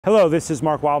Hello, this is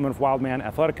Mark Wildman of Wildman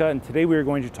Athletica, and today we are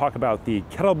going to talk about the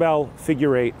kettlebell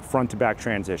figure 8 front to back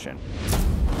transition.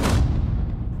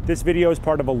 This video is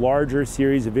part of a larger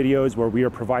series of videos where we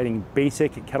are providing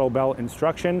basic kettlebell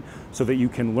instruction so that you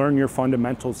can learn your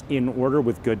fundamentals in order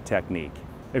with good technique.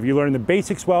 If you learn the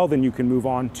basics well, then you can move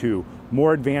on to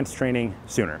more advanced training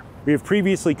sooner. We have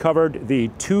previously covered the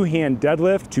two-hand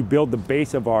deadlift to build the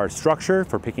base of our structure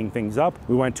for picking things up.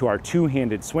 We went to our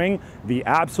two-handed swing, the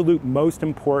absolute most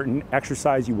important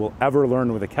exercise you will ever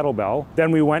learn with a kettlebell.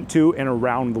 Then we went to an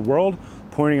around the world,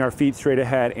 pointing our feet straight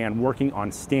ahead and working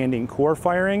on standing core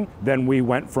firing. Then we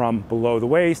went from below the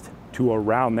waist to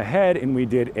around the head, and we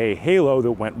did a halo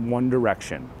that went one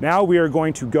direction. Now we are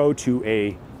going to go to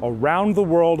a around the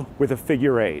world with a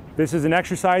figure 8. This is an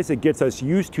exercise that gets us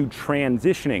used to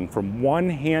transitioning from one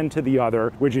hand to the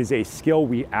other, which is a skill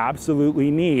we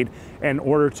absolutely need in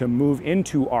order to move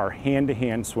into our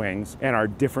hand-to-hand swings and our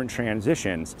different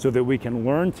transitions so that we can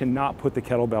learn to not put the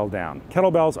kettlebell down.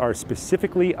 Kettlebells are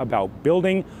specifically about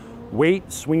building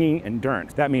weight swinging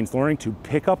endurance. That means learning to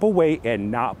pick up a weight and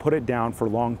not put it down for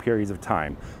long periods of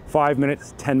time. 5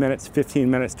 minutes, 10 minutes, 15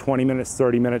 minutes, 20 minutes,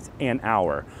 30 minutes, an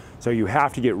hour. So you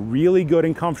have to get really good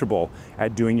and comfortable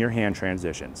at doing your hand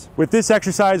transitions. With this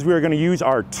exercise, we are going to use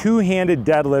our two-handed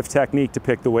deadlift technique to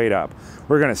pick the weight up.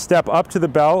 We're going to step up to the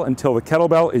bell until the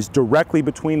kettlebell is directly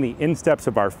between the insteps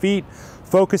of our feet.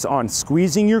 Focus on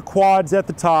squeezing your quads at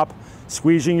the top,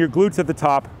 squeezing your glutes at the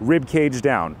top, rib cage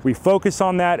down. We focus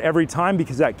on that every time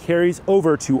because that carries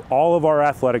over to all of our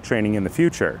athletic training in the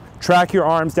future. Track your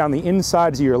arms down the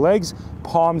insides of your legs,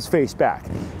 palms face back.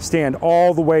 Stand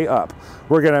all the way up.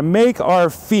 We're gonna make our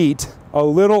feet a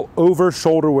little over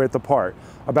shoulder width apart,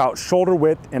 about shoulder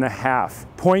width and a half.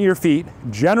 Point your feet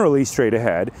generally straight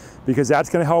ahead because that's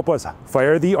gonna help us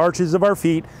fire the arches of our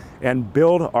feet and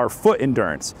build our foot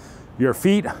endurance. Your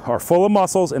feet are full of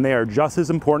muscles and they are just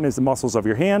as important as the muscles of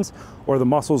your hands or the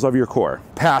muscles of your core.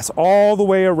 Pass all the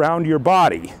way around your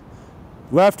body.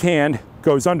 Left hand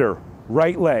goes under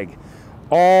right leg,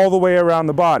 all the way around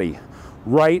the body,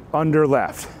 right under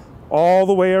left, all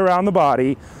the way around the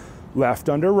body, left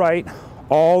under right,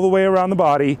 all the way around the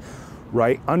body,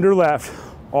 right under left,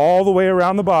 all the way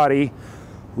around the body,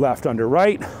 left under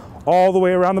right, all the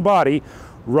way around the body,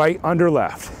 right under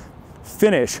left.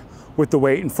 Finish with the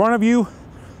weight in front of you.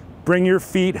 Bring your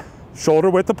feet shoulder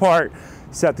width apart,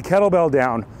 set the kettlebell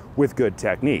down with good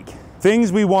technique.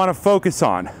 Things we want to focus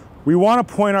on. We want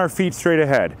to point our feet straight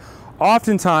ahead.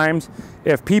 Oftentimes,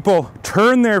 if people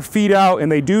turn their feet out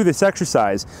and they do this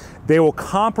exercise, they will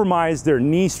compromise their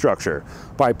knee structure.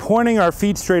 By pointing our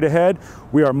feet straight ahead,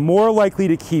 we are more likely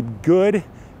to keep good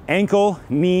ankle,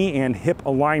 knee, and hip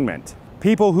alignment.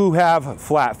 People who have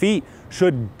flat feet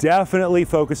should definitely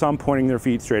focus on pointing their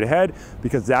feet straight ahead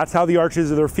because that's how the arches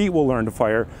of their feet will learn to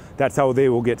fire. That's how they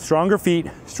will get stronger feet,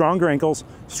 stronger ankles,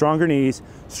 stronger knees,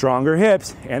 stronger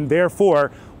hips, and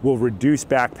therefore will reduce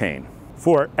back pain.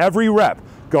 For every rep,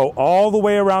 go all the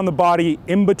way around the body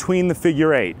in between the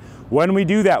figure 8. When we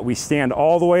do that, we stand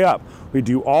all the way up. We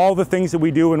do all the things that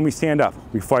we do when we stand up.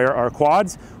 We fire our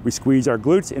quads, we squeeze our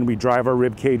glutes, and we drive our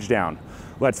rib cage down.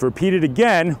 Let's repeat it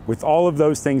again with all of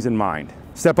those things in mind.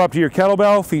 Step up to your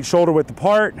kettlebell, feet shoulder width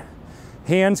apart,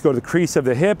 hands go to the crease of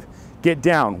the hip, get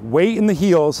down, weight in the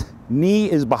heels, knee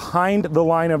is behind the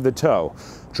line of the toe.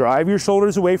 Drive your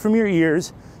shoulders away from your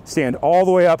ears, stand all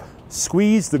the way up,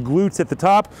 squeeze the glutes at the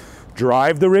top,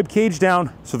 drive the rib cage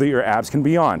down so that your abs can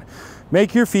be on.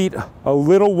 Make your feet a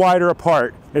little wider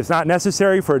apart. It's not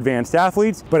necessary for advanced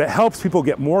athletes, but it helps people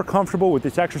get more comfortable with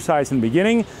this exercise in the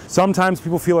beginning. Sometimes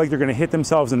people feel like they're gonna hit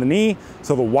themselves in the knee,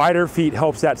 so the wider feet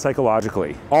helps that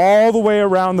psychologically. All the way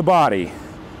around the body.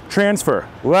 Transfer,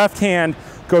 left hand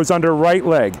goes under right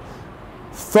leg.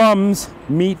 Thumbs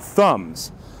meet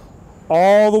thumbs.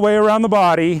 All the way around the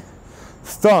body,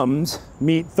 thumbs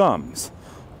meet thumbs.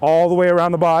 All the way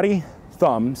around the body,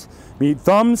 thumbs meet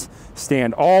thumbs.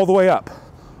 Stand all the way up,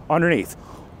 underneath,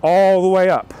 all the way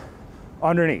up,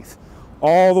 underneath,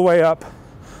 all the way up,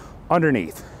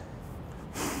 underneath.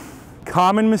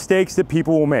 Common mistakes that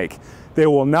people will make. They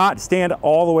will not stand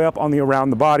all the way up on the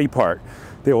around the body part.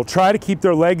 They will try to keep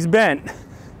their legs bent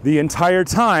the entire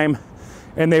time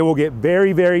and they will get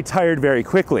very, very tired very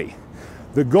quickly.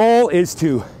 The goal is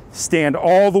to stand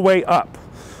all the way up,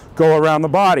 go around the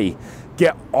body,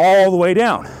 get all the way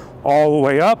down, all the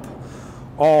way up,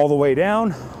 all the way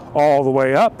down, all the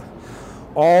way up,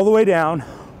 all the way down,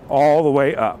 all the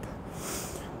way up.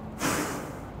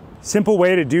 Simple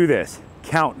way to do this.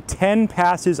 count 10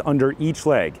 passes under each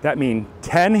leg. That means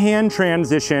 10 hand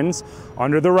transitions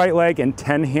under the right leg and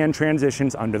 10 hand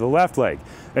transitions under the left leg.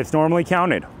 It's normally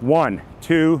counted 1,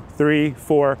 2, 3,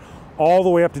 4, all the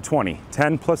way up to 20.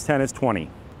 10 plus 10 is 20.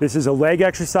 This is a leg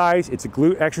exercise, it's a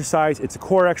glute exercise, it's a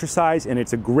core exercise, and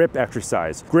it's a grip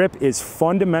exercise. Grip is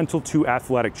fundamental to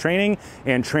athletic training,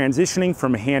 and transitioning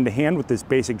from hand to hand with this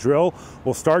basic drill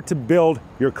will start to build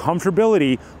your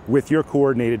comfortability with your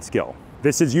coordinated skill.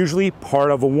 This is usually part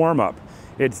of a warm-up.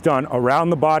 It's done around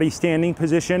the body standing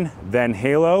position, then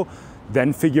halo,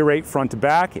 then figure 8 front to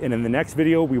back, and in the next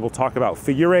video we will talk about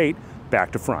figure 8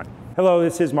 back to front. Hello,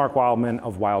 this is Mark Wildman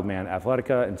of Wildman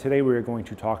Athletica, and today we are going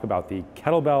to talk about the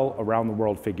kettlebell around the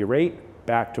world figure 8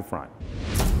 back to front.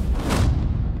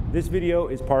 This video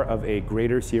is part of a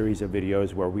greater series of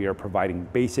videos where we are providing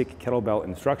basic kettlebell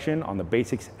instruction on the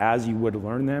basics as you would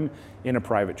learn them in a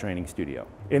private training studio.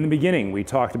 In the beginning, we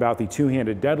talked about the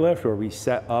two-handed deadlift, where we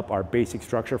set up our basic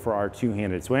structure for our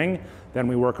two-handed swing. Then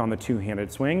we work on the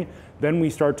two-handed swing. Then we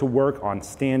start to work on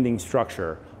standing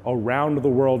structure around the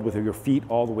world with your feet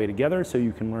all the way together, so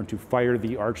you can learn to fire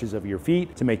the arches of your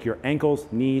feet to make your ankles,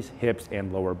 knees, hips,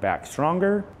 and lower back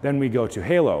stronger. Then we go to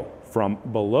halo, from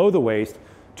below the waist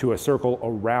to a circle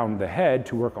around the head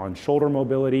to work on shoulder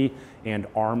mobility and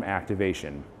arm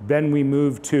activation. Then we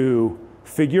move to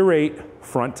figure 8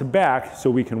 front to back, so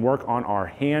we can work on our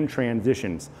hand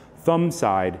transitions, thumb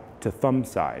side to thumb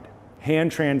side.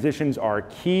 Hand transitions are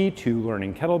key to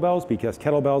learning kettlebells because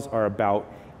kettlebells are about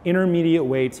intermediate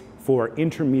weights for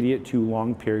intermediate to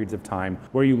long periods of time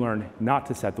where you learn not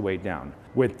to set the weight down.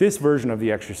 With this version of the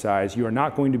exercise, you are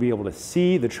not going to be able to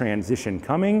see the transition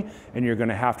coming, and you're going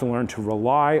to have to learn to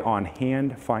rely on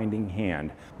hand finding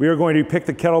hand. We are going to pick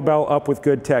the kettlebell up with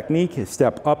good technique,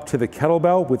 step up to the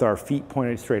kettlebell with our feet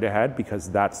pointed straight ahead because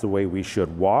that's the way we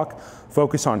should walk.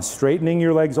 Focus on straightening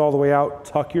your legs all the way out,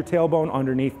 tuck your tailbone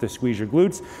underneath to squeeze your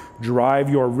glutes, drive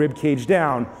your rib cage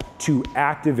down to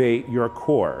activate your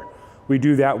core. We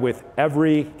do that with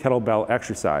every kettlebell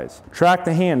exercise. Track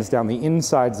the hands down the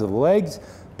insides of the legs,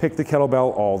 pick the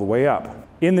kettlebell all the way up.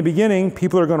 In the beginning,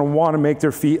 people are going to want to make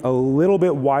their feet a little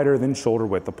bit wider than shoulder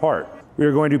width apart. We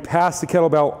are going to pass the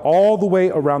kettlebell all the way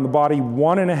around the body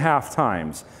 1.5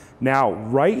 times. Now,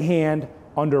 right hand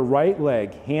under right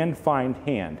leg, hand find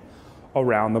hand.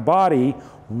 Around the body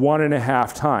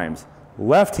 1.5 times.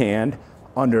 Left hand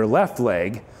under left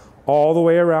leg, all the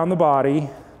way around the body,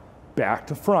 back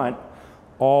to front,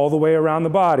 all the way around the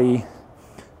body,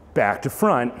 back to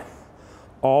front,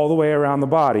 all the way around the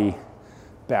body,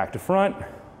 back to front,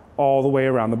 all the way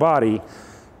around the body,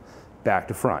 back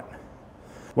to front.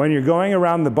 When you're going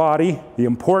around the body, the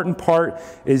important part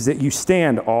is that you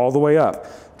stand all the way up.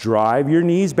 Drive your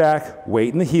knees back,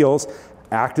 weight in the heels,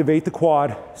 activate the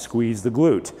quad, squeeze the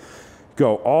glute.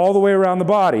 Go all the way around the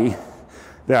body.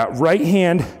 That right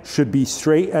hand should be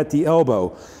straight at the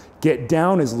elbow. Get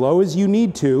down as low as you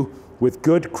need to with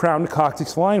good crown to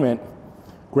coccyx alignment.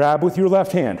 Grab with your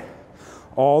left hand.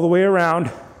 All the way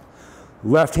around,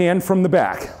 left hand from the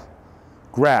back.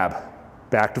 Grab,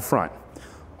 back to front.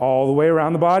 All the way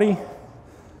around the body,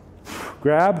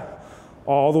 grab,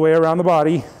 all the way around the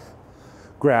body,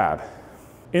 grab.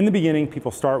 In the beginning,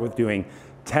 people start with doing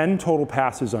 10 total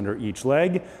passes under each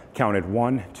leg, counted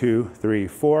 1, 2, 3,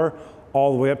 4,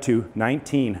 all the way up to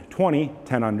 19, 20,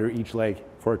 10 under each leg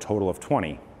for a total of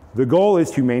 20. The goal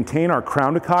is to maintain our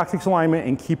crown to coccyx alignment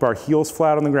and keep our heels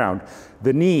flat on the ground.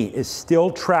 The knee is still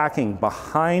tracking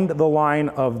behind the line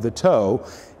of the toe,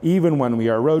 even when we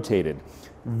are rotated.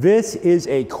 This is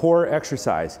a core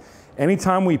exercise.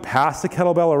 Anytime we pass the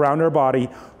kettlebell around our body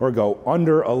or go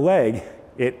under a leg,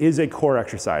 it is a core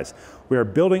exercise. We are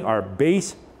building our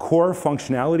base core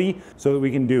functionality so that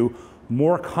we can do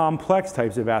more complex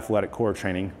types of athletic core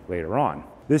training later on.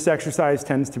 This exercise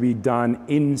tends to be done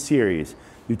in series.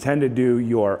 You tend to do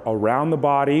your around the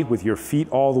body with your feet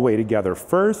all the way together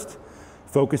first,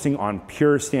 focusing on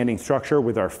pure standing structure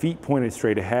with our feet pointed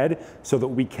straight ahead so that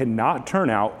we cannot turn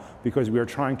out because we are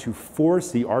trying to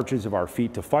force the arches of our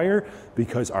feet to fire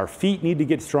because our feet need to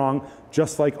get strong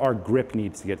just like our grip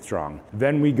needs to get strong.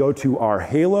 Then we go to our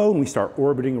halo and we start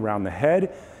orbiting around the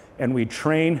head and we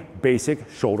train basic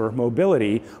shoulder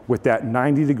mobility with that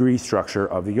 90-degree structure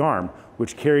of the arm,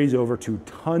 which carries over to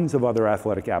tons of other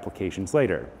athletic applications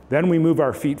later. Then we move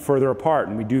our feet further apart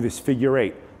and we do this figure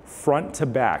 8, front to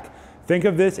back. Think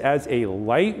of this as a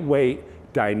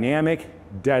lightweight, dynamic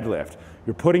deadlift.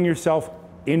 You're putting yourself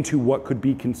into what could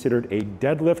be considered a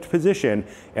deadlift position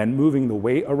and moving the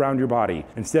weight around your body.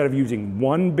 Instead of using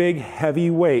one big heavy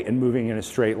weight and moving in a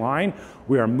straight line,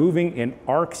 we are moving in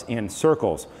arcs and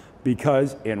circles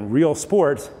because in real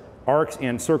sports, Arcs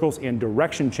and circles and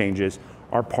direction changes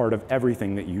are part of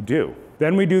everything that you do.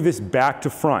 Then we do this back to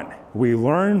front. We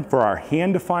learn for our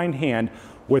hand-defined hand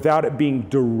without it being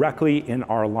directly in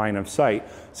our line of sight.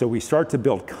 So we start to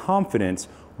build confidence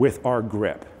with our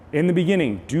grip. In the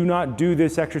beginning, do not do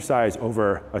this exercise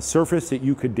over a surface that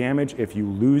you could damage if you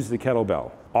lose the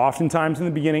kettlebell. Oftentimes in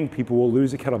the beginning, people will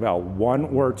lose a kettlebell 1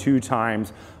 or 2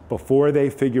 times before they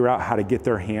figure out how to get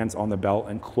their hands on the belt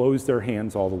and close their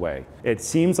hands all the way. It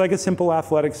seems like a simple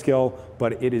athletic skill,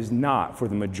 but it is not for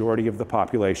the majority of the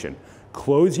population.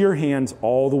 Close your hands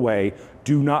all the way.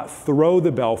 Do not throw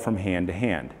the bell from hand to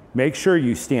hand. Make sure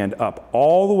you stand up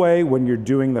all the way when you're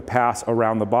doing the pass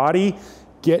around the body.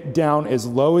 Get down as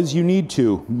low as you need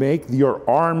to. Make your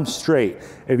arm straight.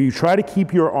 If you try to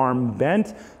keep your arm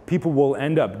bent, people will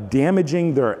end up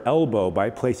damaging their elbow by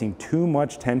placing too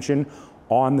much tension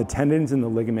on the tendons and the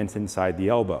ligaments inside the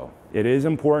elbow. It is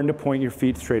important to point your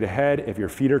feet straight ahead. If your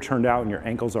feet are turned out and your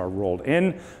ankles are rolled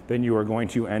in, then you are going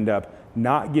to end up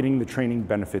not getting the training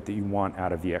benefit that you want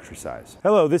out of the exercise.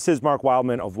 Hello, this is Mark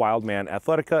Wildman of Wildman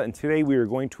Athletica, and today we are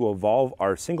going to evolve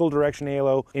our single direction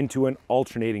halo into an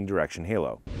alternating direction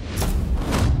halo.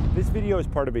 This video is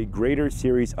part of a greater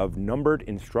series of numbered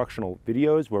instructional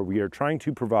videos where we are trying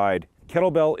to provide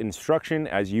kettlebell instruction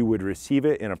as you would receive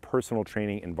it in a personal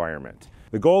training environment.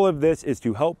 The goal of this is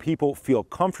to help people feel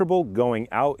comfortable going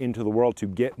out into the world to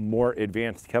get more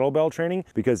advanced kettlebell training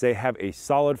because they have a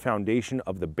solid foundation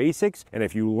of the basics. And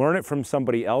if you learn it from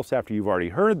somebody else after you've already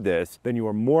heard this, then you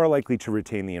are more likely to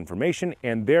retain the information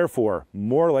and therefore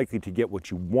more likely to get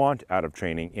what you want out of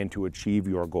training and to achieve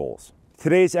your goals.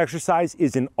 Today's exercise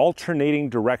is an alternating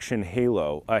direction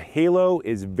halo. A halo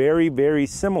is very, very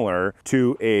similar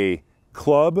to a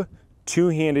club,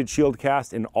 two-handed shield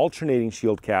cast, an alternating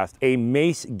shield cast, a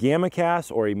mace gamma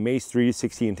cast, or a mace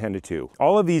 3-60 and 10-2.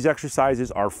 All of these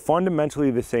exercises are fundamentally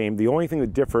the same. The only thing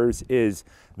that differs is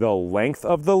the length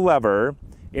of the lever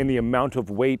and the amount of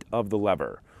weight of the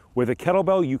lever. With a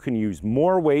kettlebell, you can use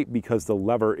more weight because the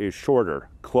lever is shorter.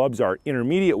 Clubs are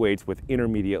intermediate weights with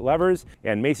intermediate levers,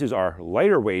 and maces are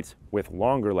lighter weights with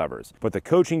longer levers. But the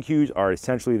coaching cues are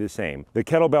essentially the same. The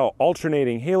kettlebell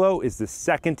alternating halo is the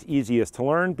second easiest to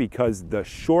learn because the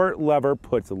short lever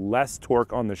puts less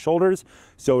torque on the shoulders,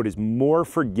 so it is more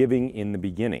forgiving in the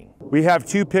beginning. We have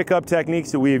 2 pickup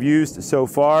techniques that we have used so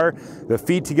far. The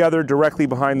feet together directly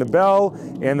behind the bell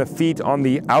and the feet on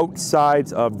the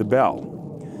outsides of the bell.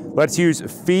 Let's use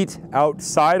feet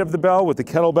outside of the bell with the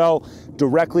kettlebell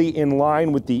directly in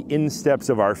line with the insteps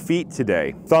of our feet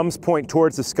today. Thumbs point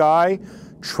towards the sky,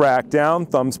 track down,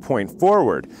 thumbs point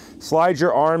forward. Slide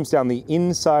your arms down the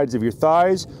insides of your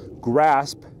thighs,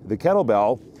 grasp the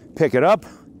kettlebell, pick it up,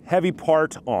 heavy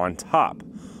part on top.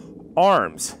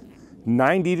 Arms,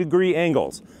 90-degree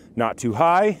angles, not too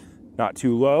high, not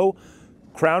too low.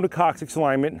 Crown to coccyx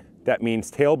alignment, that means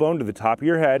tailbone to the top of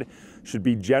your head, should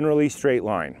be generally straight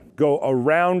line. Go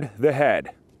around the head.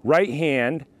 Right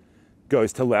hand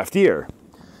goes to left ear.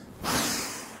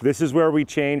 This is where we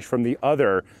change from the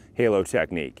other halo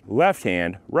technique. Left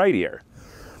hand, right ear.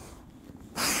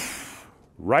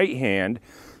 Right hand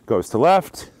goes to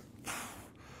left.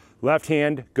 Left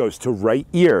hand goes to right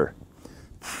ear.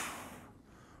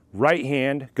 Right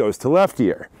hand goes to left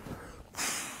ear.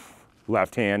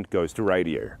 Left hand goes to right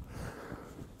ear.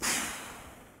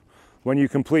 When you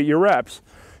complete your reps,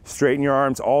 straighten your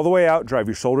arms all the way out, drive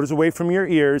your shoulders away from your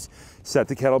ears, set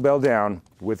the kettlebell down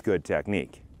with good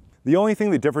technique. The only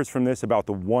thing that differs from this about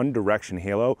the one direction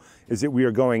halo is that we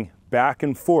are going back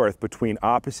and forth between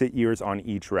opposite ears on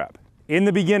each rep. In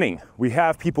the beginning, we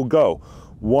have people go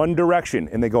one direction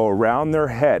and they go around their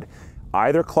head,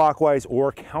 either clockwise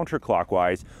or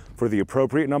counterclockwise for the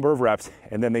appropriate number of reps,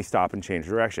 and then they stop and change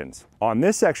directions. On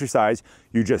this exercise,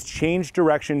 you just change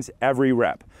directions every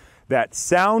rep. That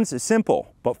sounds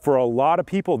simple, but for a lot of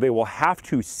people, they will have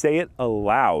to say it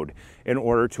aloud in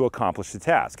order to accomplish the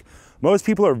task. Most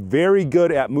people are very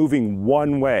good at moving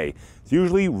one way. It's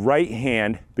usually right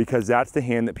hand because that's the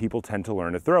hand that people tend to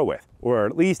learn to throw with, or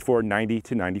at least for 90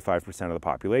 to 95% of the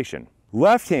population.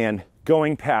 Left hand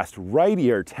going past right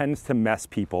ear tends to mess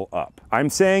people up. I'm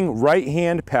saying right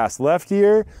hand past left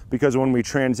ear because when we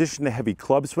transition to heavy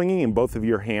club swinging and both of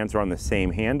your hands are on the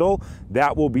same handle,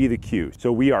 that will be the cue.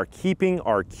 So we are keeping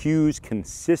our cues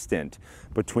consistent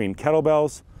between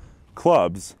kettlebells,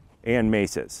 clubs, and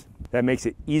maces. That makes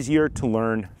it easier to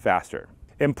learn faster.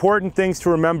 Important things to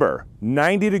remember: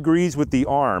 90 degrees with the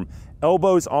arm,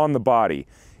 elbows on the body.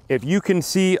 If you can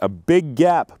see a big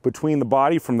gap between the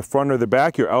body from the front or the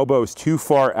back, your elbow is too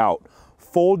far out.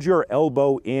 Fold your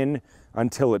elbow in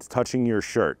until it's touching your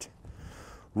shirt.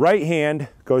 Right hand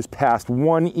goes past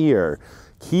one ear.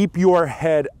 Keep your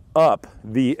head up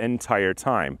the entire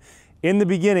time. In the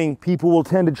beginning, people will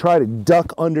tend to try to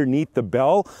duck underneath the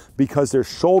bell because their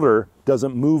shoulder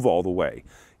doesn't move all the way.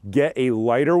 Get a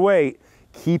lighter weight,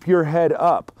 keep your head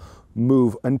up,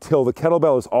 move until the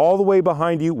kettlebell is all the way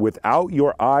behind you without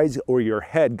your eyes or your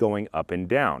head going up and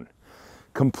down.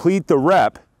 Complete the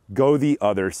rep, go the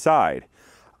other side.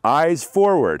 Eyes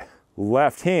forward,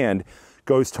 left hand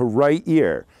goes to right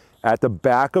ear. At the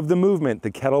back of the movement,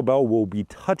 the kettlebell will be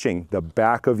touching the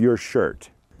back of your shirt.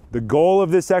 The goal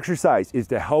of this exercise is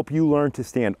to help you learn to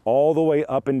stand all the way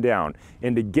up and down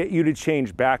and to get you to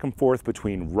change back and forth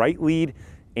between right lead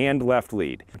and left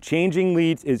lead. Changing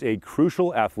leads is a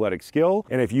crucial athletic skill,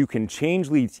 and if you can change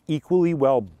leads equally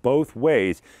well both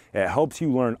ways, it helps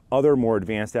you learn other more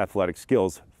advanced athletic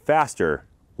skills faster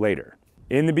later.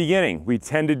 In the beginning, we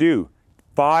tend to do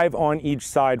 5 on each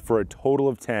side for a total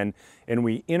of 10, and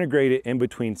we integrate it in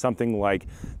between something like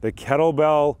the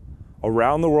kettlebell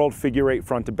around the world figure 8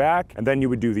 front to back, and then you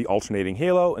would do the alternating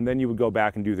halo, and then you would go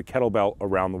back and do the kettlebell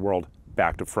around the world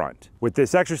back to front. With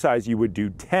this exercise, you would do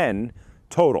 10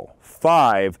 total,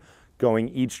 5 going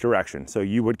each direction. So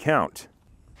you would count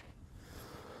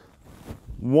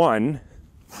 1,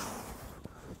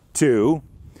 2,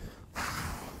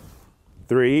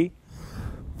 3,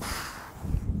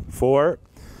 4,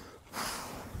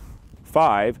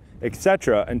 5,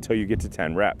 etc. until you get to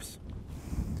 10 reps.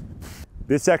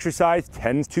 This exercise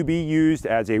tends to be used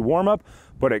as a warm-up,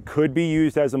 but it could be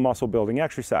used as a muscle building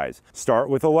exercise. Start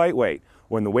with a light weight.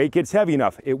 When the weight gets heavy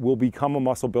enough, it will become a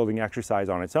muscle building exercise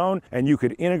on its own, and you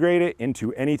could integrate it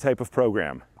into any type of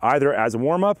program, either as a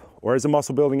warm-up or as a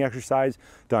muscle building exercise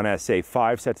done as, say,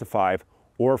 5 sets of 5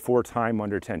 or for time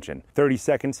under tension. 30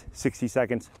 seconds, 60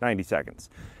 seconds, 90 seconds.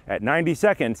 At 90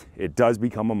 seconds, it does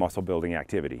become a muscle building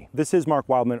activity. This is Mark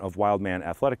Wildman of Wildman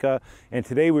Athletica, and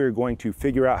today we are going to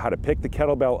figure out how to pick the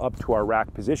kettlebell up to our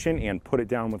rack position and put it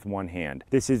down with one hand.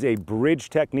 This is a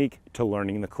bridge technique to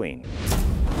learning the clean.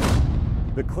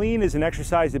 The clean is an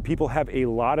exercise that people have a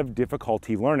lot of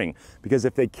difficulty learning because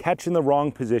if they catch in the wrong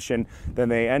position, then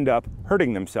they end up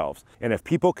hurting themselves. And if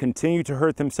people continue to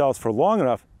hurt themselves for long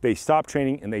enough, they stop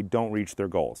training and they don't reach their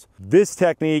goals. This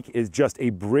technique is just a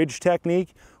bridge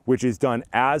technique, which is done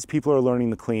as people are learning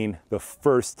the clean the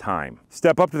first time.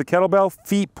 Step up to the kettlebell,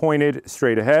 feet pointed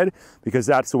straight ahead, because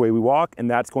that's the way we walk, and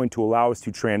that's going to allow us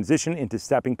to transition into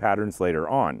stepping patterns later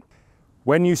on.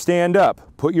 When you stand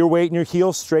up, put your weight in your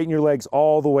heels, straighten your legs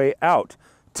all the way out.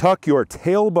 Tuck your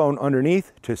tailbone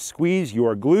underneath to squeeze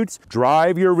your glutes,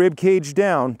 drive your rib cage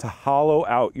down to hollow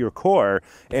out your core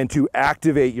and to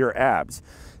activate your abs.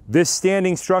 This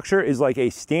standing structure is like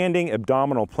a standing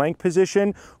abdominal plank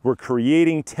position. We're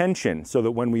creating tension so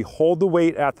that when we hold the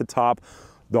weight at the top,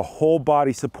 the whole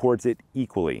body supports it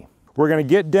equally. We're gonna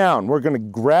get down, we're gonna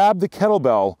grab the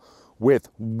kettlebell with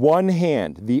one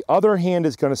hand. The other hand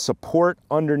is gonna support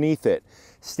underneath it.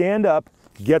 Stand up,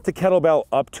 get the kettlebell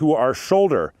up to our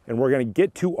shoulder, and we're gonna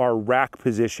get to our rack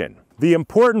position. The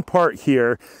important part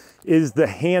here is the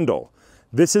handle.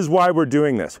 This is why we're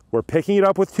doing this. We're picking it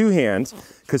up with 2 hands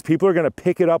because people are gonna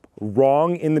pick it up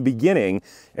wrong in the beginning,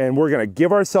 and we're gonna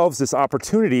give ourselves this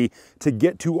opportunity to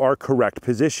get to our correct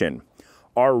position.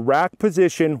 Our rack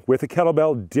position with a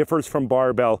kettlebell differs from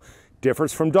barbell,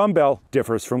 differs from dumbbell,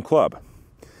 differs from club.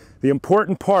 The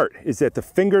important part is that the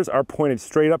fingers are pointed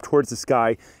straight up towards the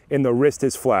sky and the wrist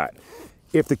is flat.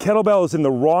 If the kettlebell is in the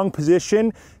wrong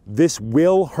position, this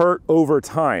will hurt over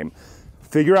time.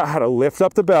 Figure out how to lift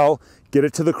up the bell, get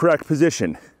it to the correct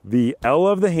position. The L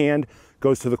of the hand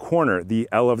goes to the corner, the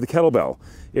L of the kettlebell.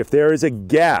 If there is a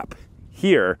gap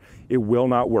here, it will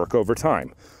not work over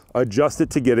time. Adjust it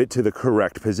to get it to the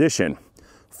correct position.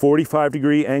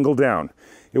 45-degree angle down.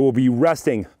 It will be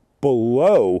resting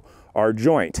below our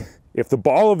joint. If the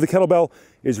ball of the kettlebell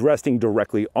is resting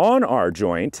directly on our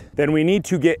joint, then we need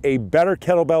to get a better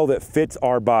kettlebell that fits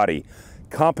our body.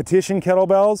 Competition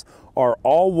kettlebells are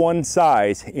all one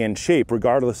size and shape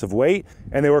regardless of weight,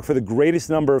 and they work for the greatest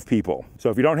number of people. So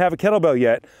if you don't have a kettlebell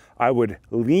yet, I would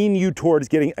lean you towards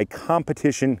getting a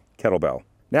competition kettlebell.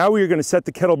 Now we are going to set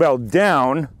the kettlebell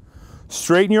down,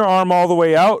 straighten your arm all the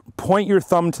way out, point your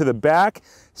thumb to the back,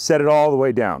 set it all the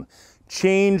way down.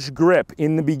 Change grip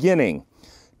in the beginning.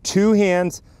 2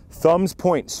 hands, thumbs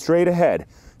point straight ahead.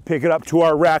 Pick it up to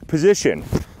our rack position.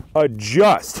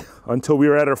 Adjust until we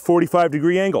are at our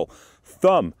 45-degree angle.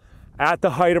 Thumb at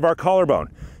the height of our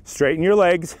collarbone. Straighten your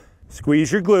legs,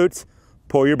 squeeze your glutes,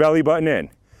 pull your belly button in.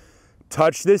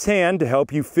 Touch this hand to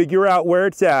help you figure out where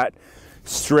it's at.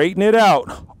 Straighten it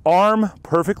out. Arm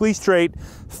perfectly straight,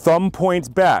 thumb points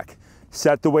back.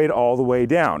 Set the weight all the way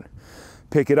down.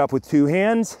 Pick it up with 2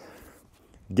 hands,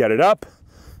 get it up,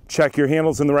 Check your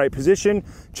handles in the right position,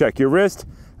 check your wrist,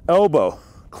 elbow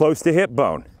close to hip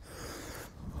bone.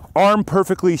 Arm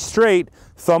perfectly straight,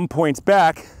 thumb points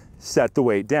back, set the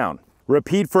weight down.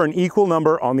 Repeat for an equal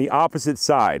number on the opposite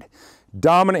side.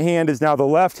 Dominant hand is now the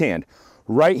left hand.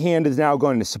 Right hand is now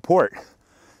going to support.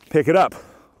 Pick it up.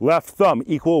 Left thumb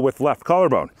equal with left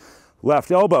collarbone.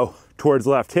 Left elbow towards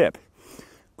left hip.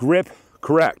 Grip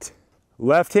correct.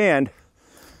 Left hand,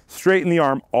 straighten the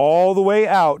arm all the way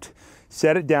out,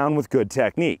 set it down with good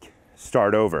technique.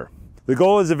 Start over. The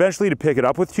goal is eventually to pick it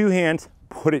up with two hands,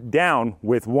 put it down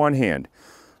with one hand.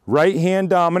 Right hand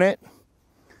dominant,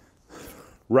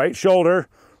 right shoulder,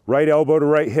 right elbow to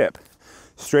right hip.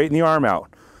 Straighten the arm out,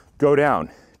 go down,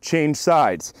 change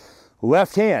sides.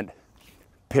 Left hand,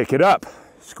 pick it up,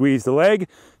 squeeze the leg,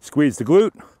 squeeze the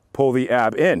glute, pull the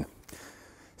ab in.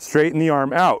 Straighten the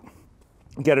arm out,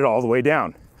 get it all the way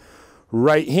down.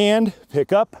 Right hand,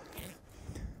 pick up,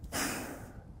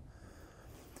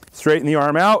 straighten the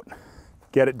arm out,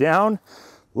 get it down.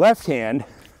 Left hand,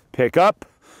 pick up,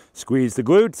 squeeze the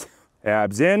glutes,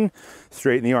 abs in,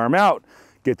 straighten the arm out,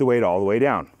 get the weight all the way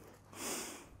down.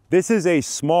 This is a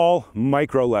small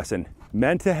micro lesson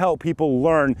meant to help people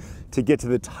learn to get to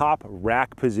the top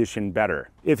rack position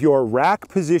better. If your rack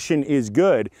position is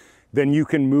good, then you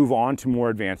can move on to more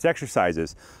advanced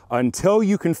exercises. Until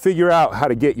you can figure out how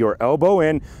to get your elbow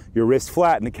in, your wrist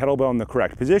flat, and the kettlebell in the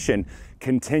correct position,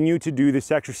 continue to do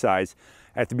this exercise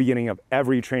at the beginning of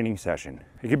every training session.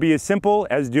 It could be as simple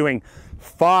as doing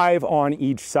 5 on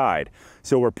each side.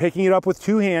 So we're picking it up with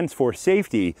two hands for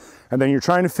safety, and then you're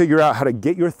trying to figure out how to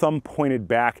get your thumb pointed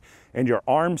back and your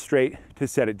arm straight to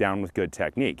set it down with good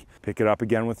technique. Pick it up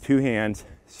again with two hands,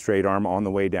 straight arm on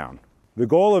the way down. The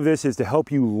goal of this is to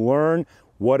help you learn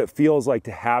what it feels like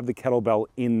to have the kettlebell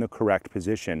in the correct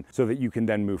position so that you can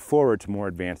then move forward to more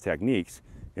advanced techniques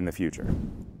in the future.